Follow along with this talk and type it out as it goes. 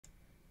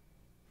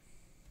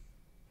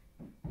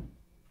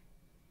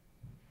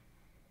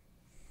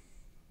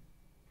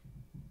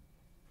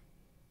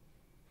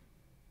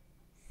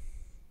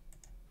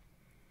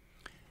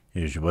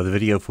Here's your weather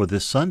video for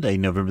this Sunday,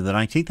 November the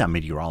 19th. I'm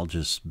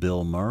meteorologist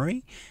Bill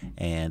Murray,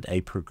 and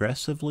a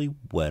progressively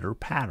wetter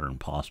pattern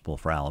possible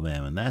for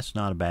Alabama, and that's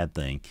not a bad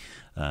thing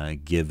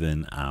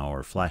given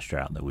our flash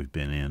drought that we've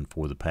been in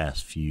for the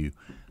past few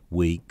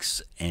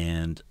weeks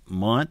and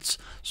months.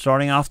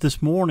 Starting off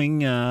this morning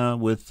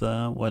with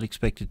what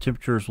expected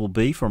temperatures will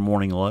be for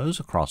morning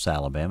lows across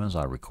Alabama as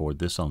I record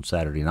this on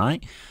Saturday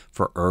night.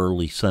 For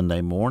early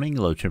Sunday morning,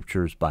 low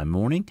temperatures by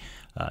morning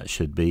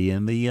should be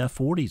in the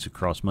 40s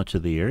across much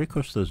of the area. Of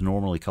course, those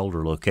normally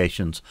colder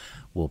locations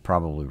will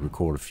probably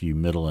record a few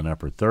middle and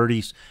upper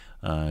 30s.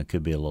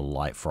 Could be a little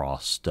light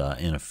frost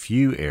in a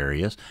few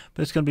areas,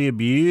 but it's going to be a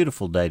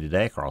beautiful day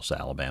today across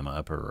Alabama.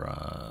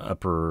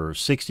 Upper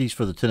 60s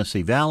for the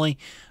Tennessee Valley,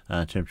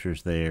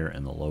 temperatures there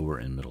in the lower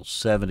and middle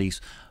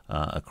 70s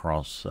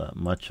across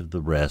much of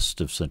the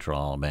rest of central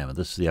Alabama.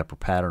 This is the upper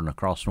pattern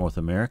across North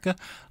America.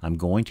 I'm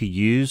going to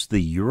use the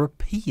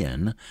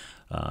European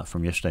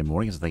from yesterday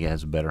morning, because I think it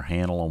has a better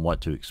handle on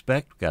what to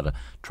expect. We've got a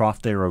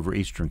trough there over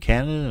eastern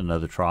Canada,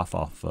 another trough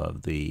off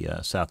of the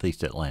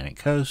southeast Atlantic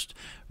coast,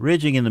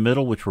 ridging in the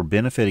middle, which we're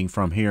benefiting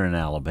from here in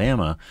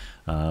Alabama,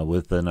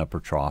 with an upper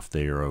trough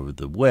there over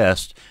the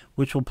west,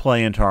 which will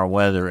play into our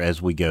weather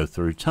as we go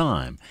through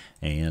time.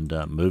 And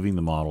moving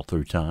the model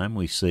through time,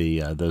 we see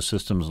those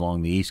systems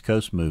along the east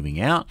coast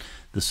moving out.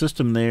 The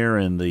system there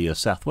in the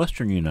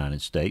southwestern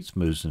United States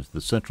moves into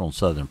the central and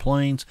southern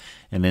plains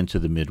and into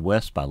the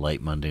Midwest by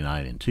late Monday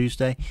night and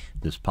Tuesday.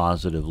 This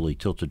positively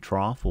tilted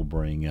trough will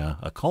bring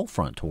a cold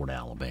front toward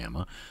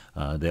Alabama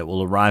that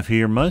will arrive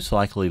here most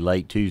likely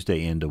late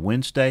Tuesday into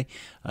Wednesday,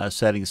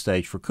 setting the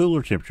stage for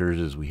cooler temperatures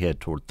as we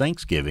head toward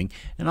Thanksgiving,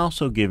 and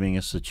also giving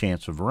us a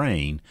chance of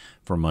rain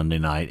for Monday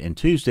night and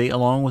Tuesday,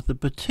 along with the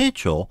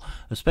potential,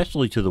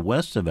 especially to the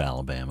west of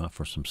Alabama,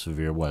 for some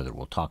severe weather.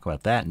 We'll talk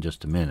about that in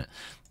just a minute.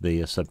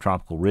 The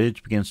subtropical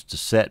ridge begins to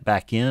set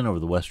back in over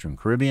the western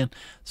Caribbean,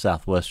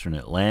 southwestern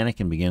Atlantic,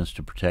 and begins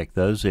to protect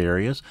those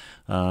areas.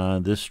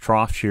 This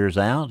trough shears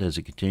out as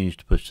it continues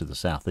to push to the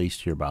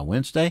southeast here by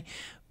Wednesday,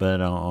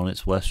 but on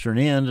its western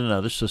end,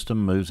 another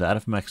system moves out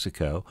of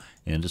Mexico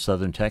into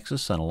southern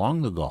Texas and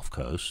along the Gulf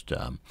Coast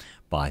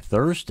by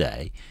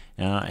Thursday.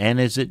 And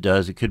as it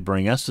does, it could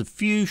bring us a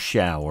few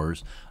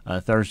showers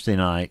Thursday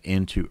night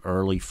into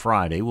early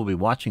Friday. We'll be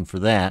watching for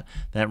that.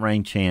 That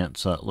rain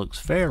chance looks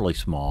fairly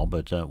small,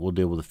 but we'll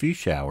deal with a few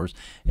showers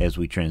as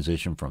we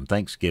transition from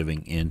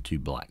Thanksgiving into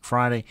Black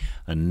Friday.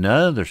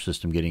 Another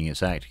system getting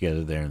its act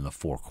together there in the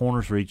Four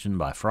Corners region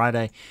by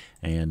Friday,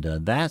 and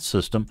that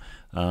system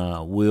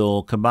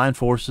will combine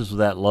forces with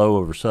that low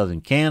over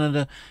southern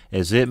Canada.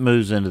 As it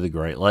moves into the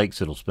Great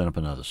Lakes, it'll spin up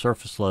another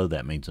surface low.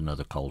 That means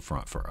another cold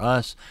front for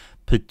us.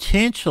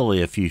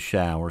 Potentially a few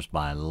showers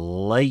by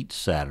late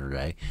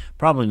Saturday.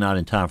 Probably not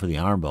in time for the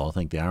Iron Bowl. I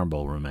think the Iron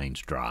Bowl remains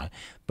dry,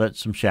 but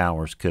some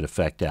showers could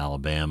affect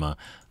Alabama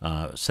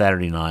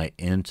Saturday night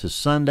into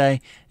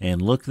Sunday.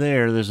 And look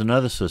there, there's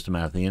another system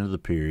out at the end of the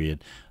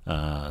period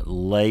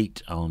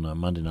late on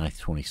Monday night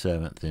the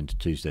 27th into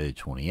Tuesday the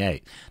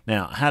 28th.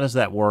 Now, how does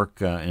that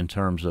work in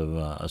terms of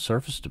a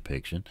surface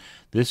depiction?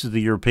 This is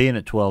the European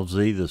at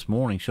 12Z this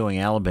morning, showing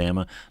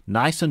Alabama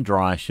nice and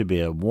dry. Should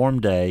be a warm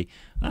day,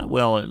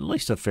 well, at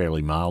least a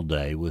fairly mild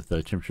day, with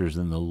temperatures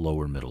in the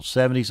lower middle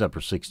 70s,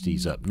 upper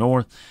 60s up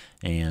north,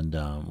 and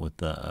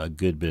with a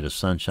good bit of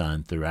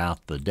sunshine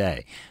throughout the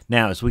day.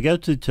 Now, as we go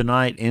to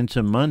tonight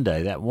into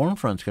Monday, that warm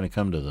front's going to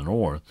come to the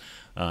north.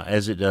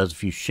 As it does, a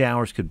few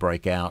showers could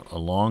break out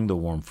along the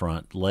warm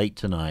front late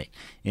tonight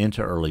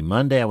into early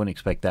Monday. I wouldn't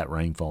expect that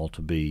rainfall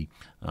to be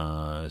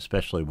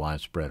especially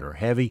widespread or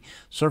heavy.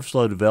 Surface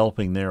low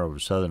developing there over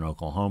southern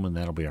Oklahoma, and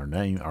that'll be our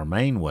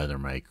main weather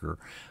maker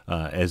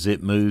as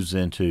it moves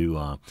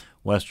into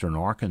western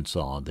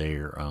Arkansas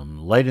there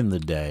late in the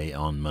day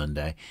on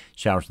Monday.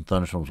 Showers and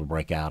thunderstorms will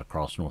break out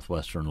across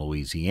northwestern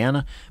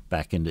Louisiana,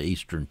 back into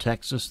eastern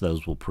Texas.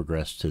 Those will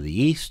progress to the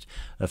east,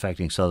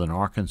 affecting southern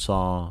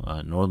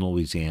Arkansas, northern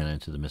Louisiana,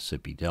 into the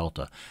Mississippi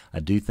Delta.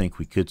 I do think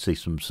we could see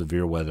some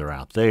severe weather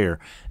out there,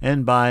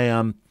 and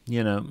by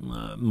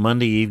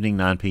Monday evening,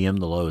 9 p.m.,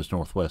 the low is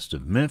northwest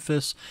of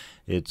Memphis.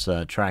 It's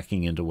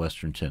tracking into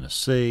western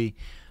Tennessee,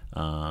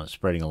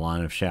 spreading a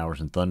line of showers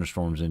and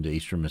thunderstorms into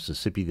eastern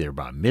Mississippi there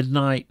by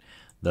midnight.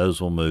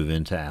 Those will move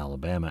into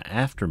Alabama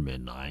after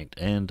midnight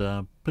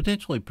and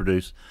potentially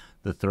produce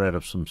the threat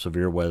of some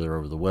severe weather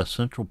over the west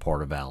central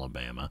part of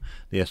Alabama.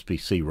 The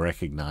SPC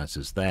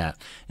recognizes that,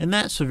 and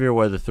that severe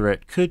weather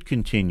threat could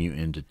continue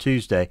into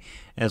Tuesday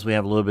as we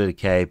have a little bit of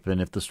cape, and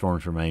if the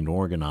storms remain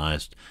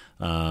organized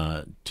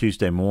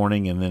Tuesday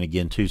morning and then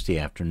again Tuesday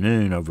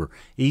afternoon over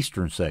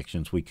eastern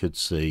sections, we could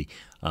see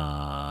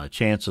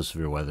chance of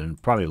severe weather,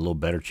 and probably a little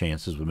better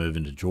chance as we move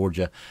into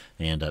Georgia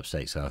and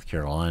upstate South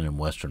Carolina and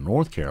western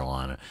North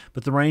Carolina.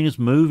 But the rain is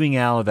moving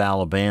out of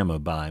Alabama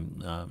by,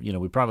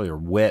 we probably are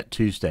wet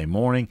Tuesday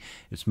morning.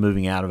 It's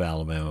moving out of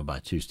Alabama by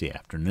Tuesday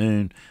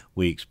afternoon.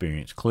 We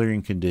experience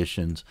clearing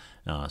conditions,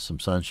 some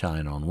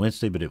sunshine on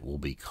Wednesday, but it will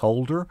be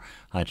colder.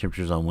 High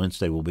temperatures on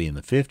Wednesday will be in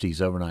the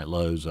 50s. Overnight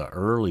lows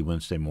early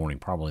Wednesday morning,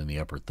 probably in the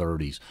upper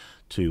 30s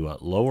to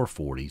lower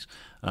 40s.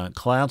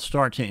 Clouds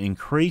start to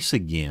increase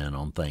again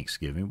on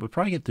Thanksgiving. We'll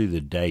probably get through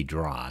the day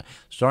dry,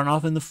 starting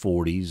off in the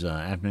 40s,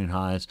 afternoon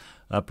highs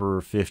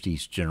upper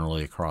 50s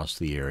generally across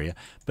the area.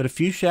 But a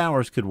few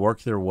showers could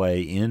work their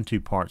way into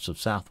parts of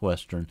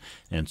southwestern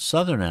and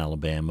southern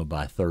Alabama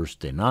by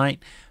Thursday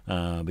night,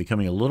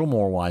 becoming a little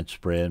more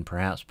widespread,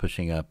 perhaps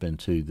pushing up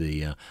into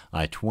the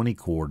I-20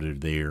 corridor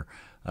there.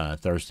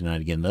 Thursday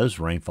night, again, those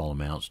rainfall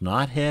amounts,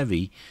 not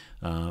heavy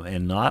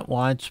and not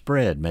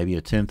widespread, maybe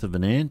 1/10 of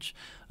an inch.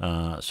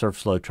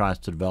 Surface low tries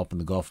to develop in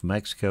the Gulf of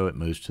Mexico. It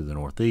moves to the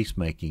northeast,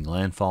 making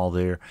landfall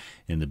there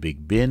in the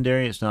Big Bend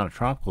area. It's not a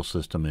tropical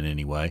system in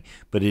any way,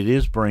 but it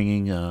is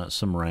bringing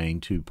some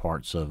rain to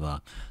parts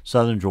of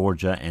southern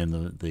Georgia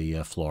and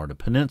the Florida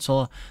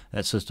Peninsula.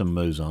 That system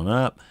moves on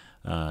up,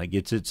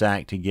 gets its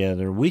act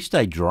together. We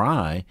stay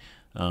dry.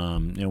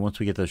 Once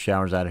we get those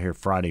showers out of here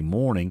Friday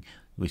morning,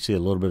 we see a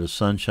little bit of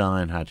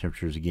sunshine, high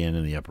temperatures again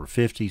in the upper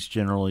 50s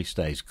generally,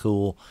 stays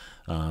cool.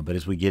 But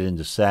as we get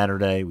into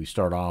Saturday, we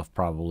start off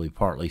probably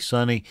partly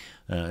sunny,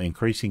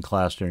 increasing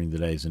clouds during the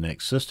day as the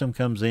next system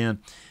comes in,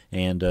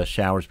 and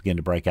showers begin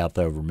to break out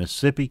over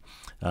Mississippi,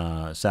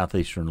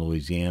 southeastern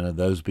Louisiana.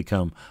 Those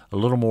become a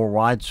little more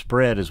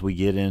widespread as we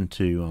get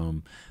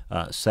into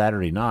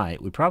Saturday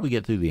night. We probably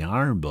get through the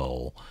Iron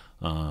Bowl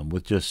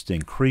with just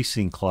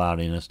increasing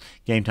cloudiness.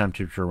 Game time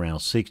temperature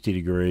around 60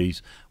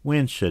 degrees.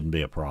 Wind shouldn't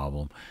be a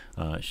problem.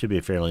 It should be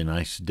a fairly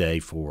nice day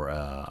for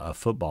a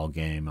football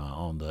game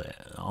on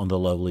the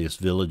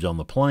loveliest village on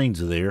the plains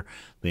there,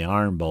 the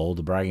Iron Bowl,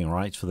 the bragging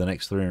rights for the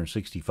next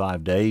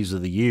 365 days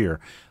of the year.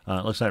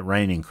 It looks like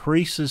rain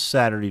increases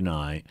Saturday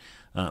night.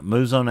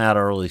 Moves on out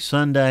early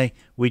Sunday.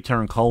 We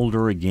turn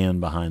colder again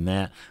behind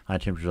that. High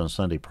temperatures on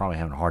Sunday, probably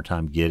having a hard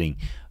time getting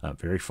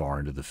very far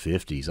into the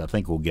 50s. I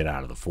think we'll get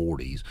out of the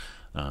 40s,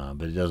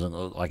 but it doesn't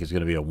look like it's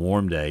going to be a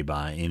warm day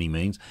by any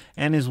means.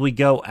 And as we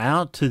go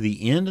out to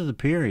the end of the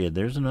period,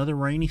 there's another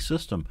rainy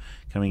system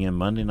coming in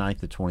Monday night,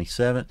 the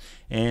 27th.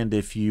 And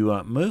if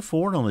you move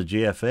forward on the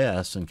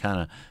GFS and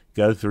kind of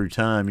go through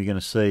time, you're going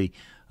to see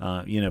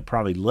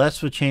probably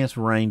less of a chance of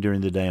rain during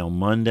the day on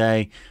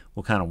Monday.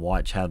 We'll kind of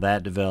watch how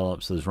that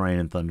develops. Those rain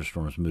and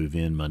thunderstorms move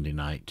in Monday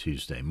night,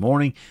 Tuesday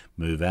morning,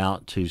 move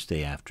out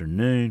Tuesday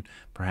afternoon,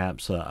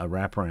 perhaps a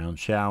wraparound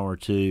shower or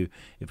two.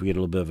 If we get a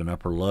little bit of an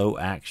upper low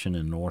action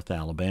in North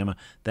Alabama,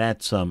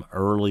 that's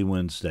early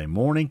Wednesday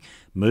morning.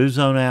 Moves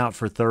on out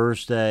for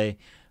Thursday.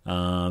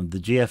 The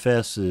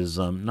GFS is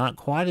not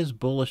quite as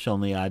bullish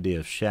on the idea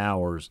of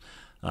showers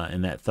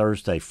in that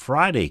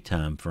Thursday-Friday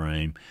time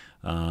frame.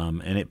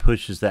 And it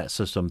pushes that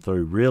system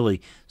through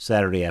really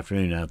Saturday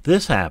afternoon. Now, if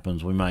this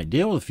happens, we might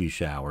deal with a few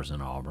showers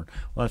in Auburn.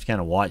 We'll have to kind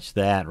of watch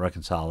that,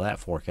 reconcile that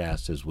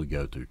forecast as we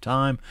go through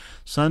time.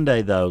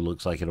 Sunday, though,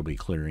 looks like it'll be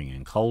clearing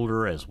and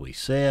colder, as we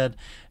said.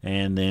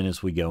 And then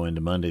as we go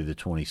into Monday, the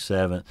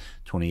 27th,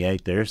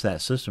 28th, there's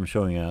that system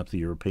showing up. The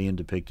European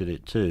depicted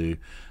it too.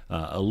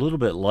 A little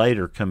bit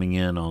later coming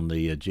in on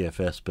the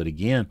GFS, but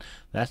again,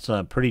 that's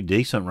pretty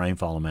decent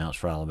rainfall amounts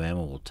for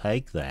Alabama. We'll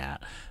take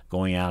that.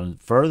 Going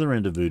out further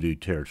into voodoo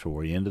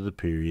territory, into the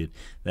period,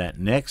 that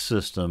next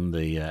system,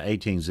 the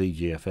 18Z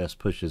GFS,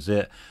 pushes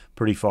it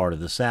pretty far to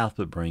the south,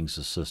 but brings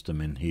the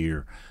system in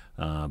here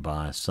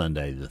by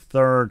Sunday the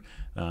 3rd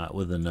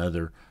with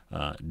another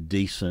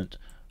decent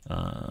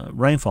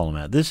rainfall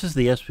amount. This is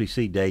the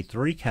SPC Day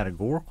 3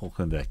 categorical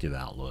convective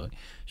outlook,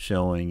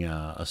 showing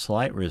a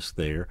slight risk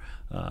there.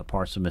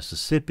 Parts of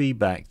Mississippi,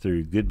 back through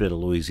a good bit of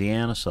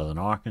Louisiana, southern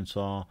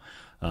Arkansas,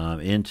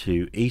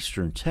 into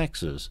eastern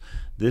Texas.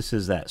 This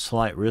is that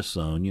slight risk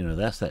zone.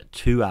 That's that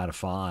 2 out of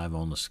 5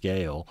 on the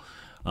scale.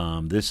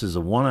 This is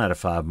a 1 out of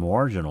 5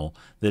 marginal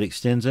that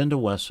extends into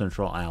west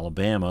central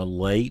Alabama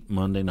late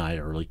Monday night,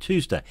 early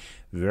Tuesday.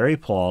 Very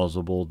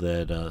plausible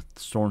that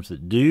storms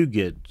that do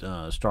get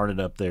started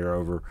up there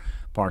over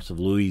parts of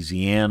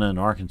Louisiana and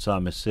Arkansas,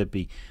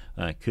 Mississippi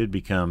could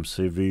become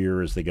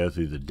severe as they go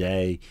through the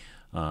day.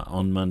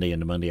 On Monday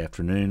into Monday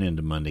afternoon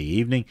into Monday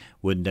evening.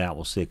 Wouldn't doubt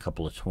we'll see a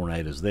couple of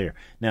tornadoes there.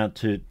 Now,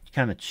 to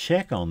kind of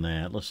check on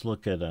that, let's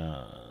look at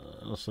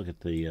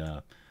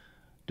the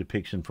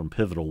depiction from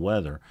Pivotal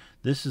Weather.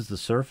 This is the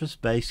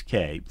surface-based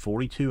CAPE,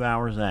 42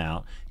 hours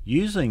out,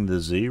 using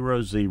the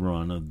 0Z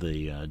run of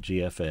the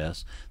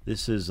GFS.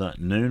 This is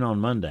noon on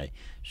Monday,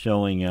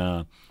 showing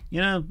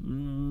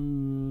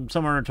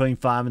somewhere between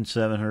 500 and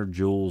 700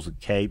 joules of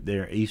CAPE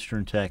there,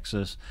 eastern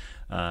Texas.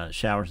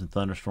 Showers and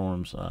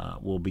thunderstorms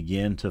will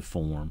begin to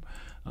form.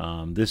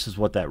 This is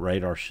what that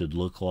radar should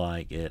look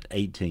like at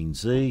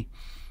 18Z.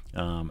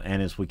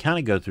 And as we kind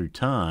of go through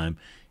time,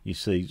 you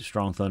see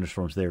strong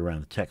thunderstorms there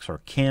around the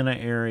Texarkana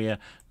area,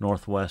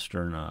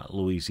 northwestern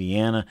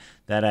Louisiana.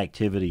 That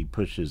activity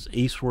pushes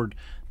eastward.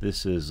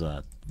 This is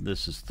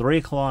 3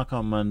 o'clock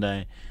on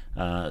Monday,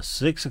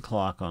 6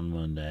 o'clock on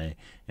Monday,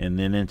 and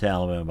then into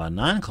Alabama by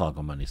 9 o'clock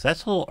on Monday. So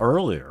that's a little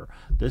earlier.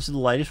 This is the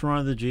latest run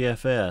of the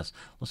GFS.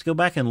 Let's go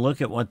back and look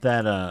at what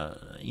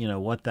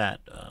that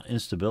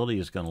instability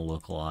is going to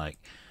look like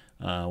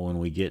when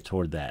we get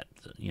toward that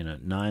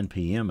 9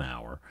 p.m.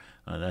 hour.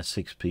 That's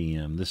 6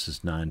 p.m. This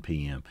is 9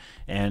 p.m.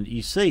 And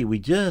you see, we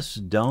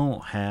just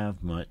don't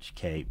have much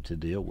Cape to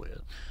deal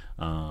with.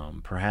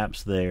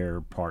 Perhaps there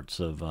are parts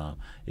of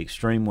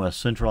extreme west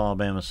central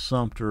Alabama,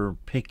 Sumter,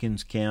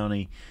 Pickens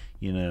County.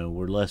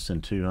 We're less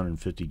than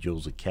 250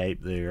 joules of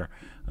Cape there.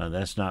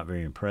 That's not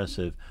very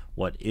impressive.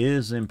 What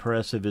is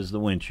impressive is the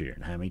wind shear.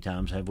 And how many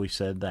times have we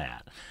said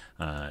that?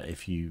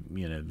 If you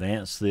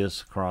advance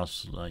this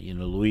across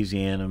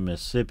Louisiana,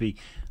 Mississippi,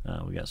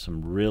 we got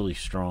some really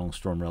strong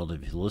storm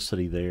relative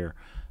helicity there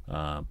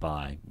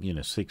by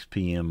 6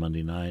 p.m.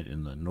 Monday night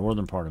in the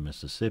northern part of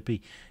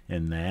Mississippi,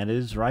 and that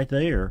is right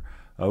there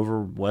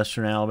over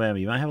western Alabama.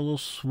 You might have a little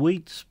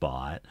sweet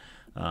spot,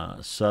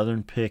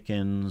 southern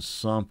Pickens,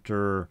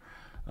 Sumter,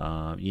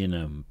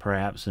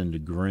 perhaps into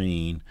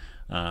Green,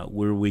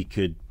 where we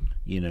could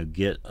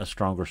get a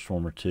stronger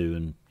storm or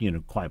two,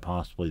 and quite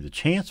possibly the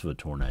chance of a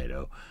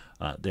tornado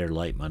there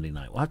late Monday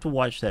night. We'll have to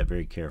watch that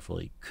very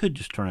carefully. Could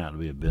just turn out to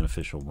be a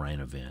beneficial rain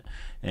event,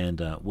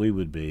 and we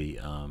would be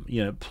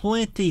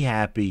plenty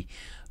happy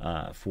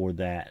for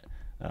that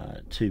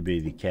to be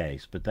the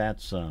case. But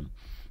that's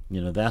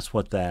that's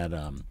what that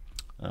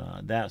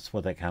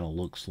kind of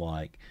looks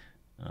like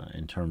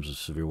in terms of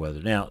severe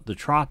weather. Now the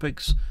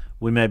tropics,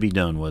 we may be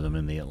done with them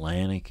in the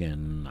Atlantic,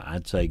 and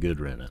I'd say good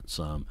riddance.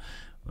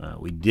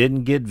 We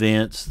didn't get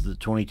Vince. The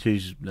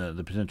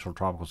potential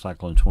tropical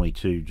cyclone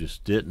 22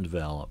 just didn't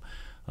develop,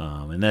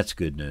 and that's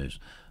good news.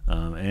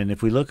 And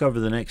if we look over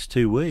the next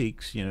 2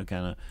 weeks, kind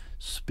of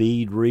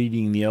speed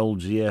reading the old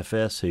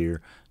GFS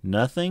here,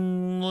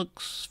 nothing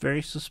looks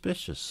very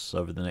suspicious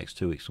over the next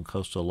 2 weeks. Some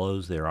coastal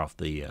lows there off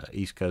the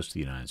east coast of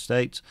the United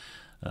States.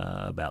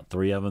 About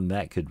 3 of them.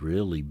 That could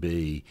really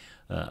be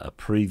a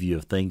preview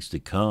of things to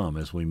come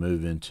as we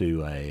move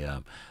into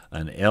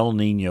an El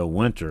Nino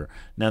winter.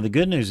 Now the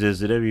good news is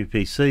that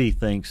WPC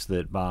thinks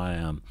that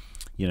by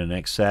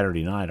next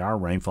Saturday night, our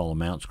rainfall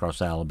amounts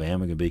across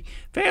Alabama are going to be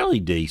fairly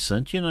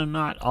decent.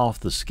 Not off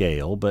the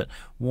scale, but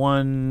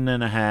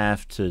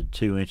 1.5 to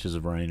 2 inches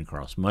of rain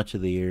across much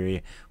of the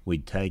area.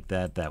 We'd take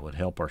that. That would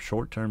help our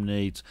short-term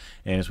needs.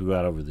 And as we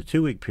got over the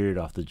 2-week period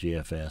off the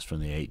GFS from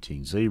the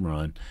 18Z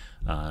run,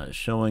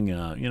 showing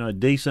a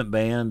decent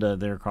band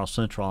there across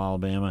central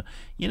Alabama.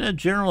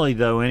 Generally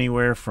though,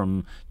 anywhere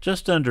from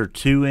just under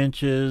 2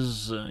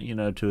 inches,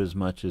 to as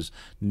much as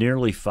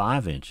nearly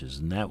 5 inches,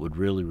 and that would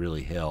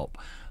really help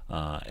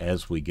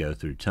as we go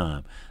through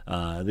time.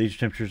 These are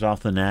temperatures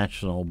off the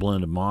national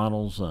blend of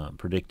models,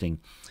 predicting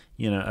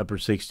upper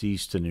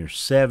 60s to near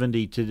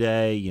 70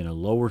 today,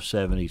 lower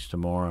 70s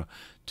tomorrow.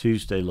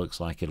 Tuesday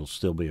looks like it'll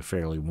still be a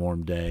fairly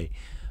warm day.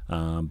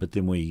 But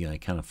then we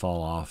kind of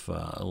fall off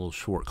a little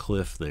short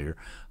cliff there.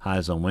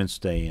 Highs on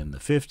Wednesday in the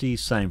 50s,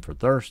 same for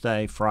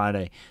Thursday,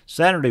 Friday.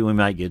 Saturday we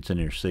might get to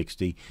near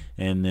 60,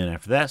 and then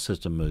after that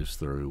system moves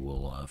through,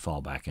 we'll fall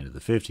back into the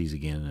 50s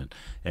again, and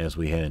as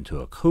we head into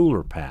a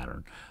cooler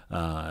pattern.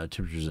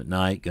 Temperatures at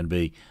night going to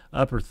be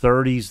upper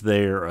 30s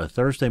there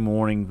Thursday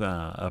morning,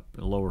 up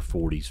lower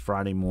 40s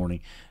Friday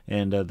morning,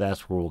 and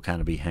that's where we'll kind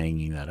of be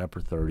hanging, that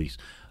upper 30s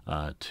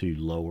to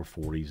lower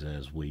 40s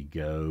as we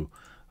go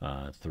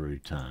through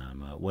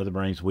time. Weather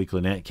Brain's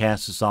weekly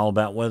netcast. It's all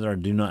about weather. I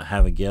do not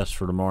have a guest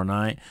for tomorrow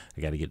night.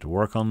 I got to get to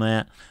work on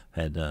that.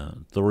 Had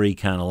 3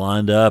 kind of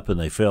lined up and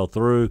they fell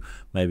through.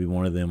 Maybe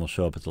one of them will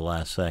show up at the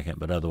last second,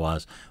 but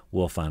otherwise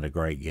we'll find a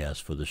great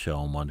guest for the show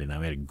on Monday night.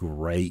 We had a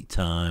great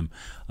time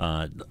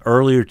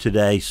earlier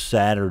today,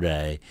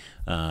 Saturday,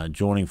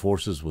 joining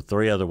forces with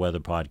 3 other weather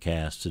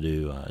podcasts to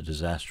do a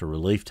disaster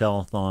relief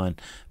telethon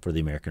for the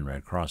American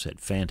Red Cross.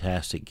 Had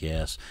fantastic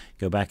guests.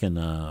 Go back and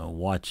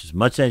watch as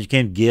much as you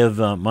can. Give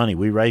money.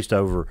 We raised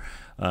over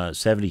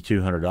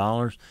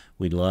 $7,200.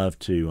 We'd love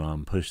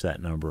to push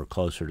that number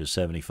closer to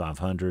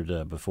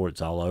 $7,500 before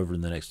it's all over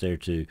in the next day or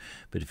two.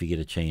 But if you get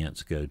a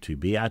chance, go to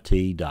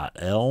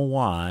bit.ly/WX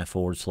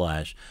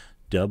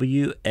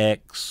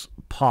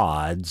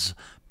Pods,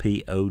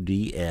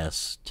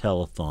 PODS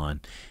telethon,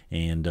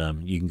 and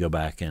you can go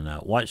back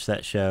and watch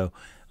that show.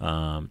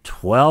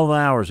 12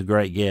 hours of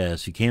great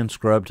guests. You can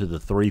scrub to the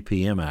 3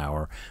 p.m.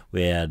 hour.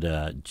 We had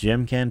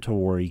Jim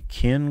Cantori,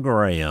 Ken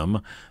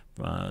Graham,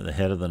 the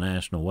head of the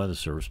National Weather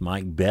Service,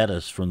 Mike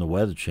Bettis from the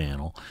Weather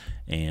Channel,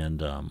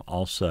 and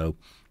also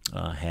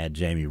had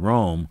Jamie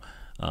Rome,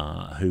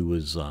 who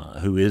is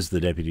the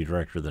Deputy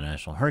Director of the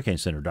National Hurricane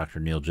Center. Dr.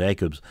 Neil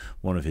Jacobs,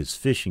 one of his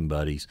fishing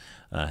buddies,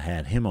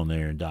 had him on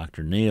there, and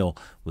Dr. Neil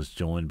was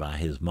joined by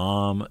his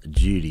mom,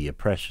 Judy, a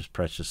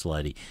precious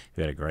lady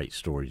who had a great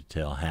story to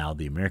tell how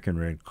the American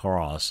Red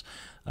Cross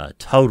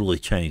totally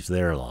changed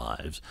their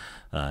lives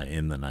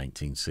in the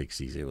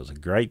 1960s. It was a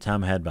great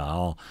time had by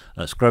all.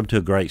 Scrubbed to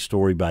a great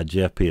story by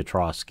Jeff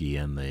Piotrowski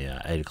in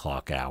the 8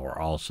 o'clock hour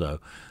also.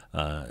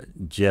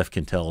 Jeff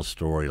can tell a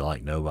story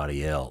like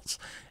nobody else.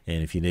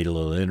 And if you need a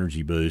little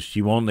energy boost,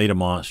 you won't need a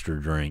Monster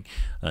drink.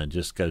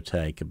 Just go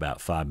take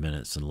about 5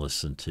 minutes and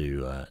listen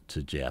to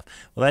Jeff.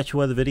 Well, that's your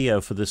weather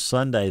video for this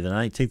Sunday, the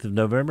 19th of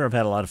November. I've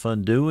had a lot of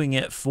fun doing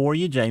it for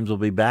you. James will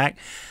be back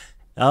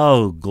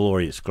Oh,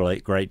 glorious.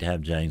 Great to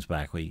have James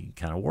back. We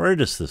kind of worried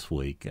us this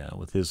week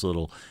with his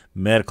little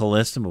medical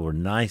incident,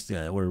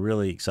 but we're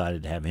really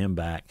excited to have him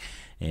back,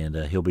 and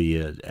he'll be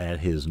at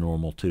his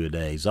normal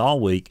 2-a-days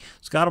all week.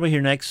 Scott will be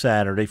here next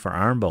Saturday for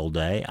Iron Bowl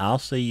Day. I'll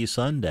see you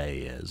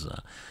Sunday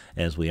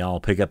as we all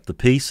pick up the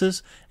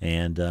pieces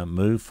and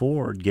move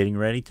forward, getting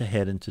ready to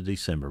head into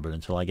December. But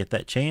until I get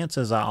that chance,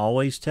 as I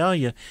always tell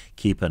you,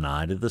 keep an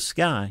eye to the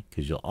sky,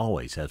 because you'll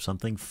always have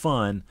something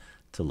fun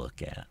to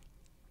look at.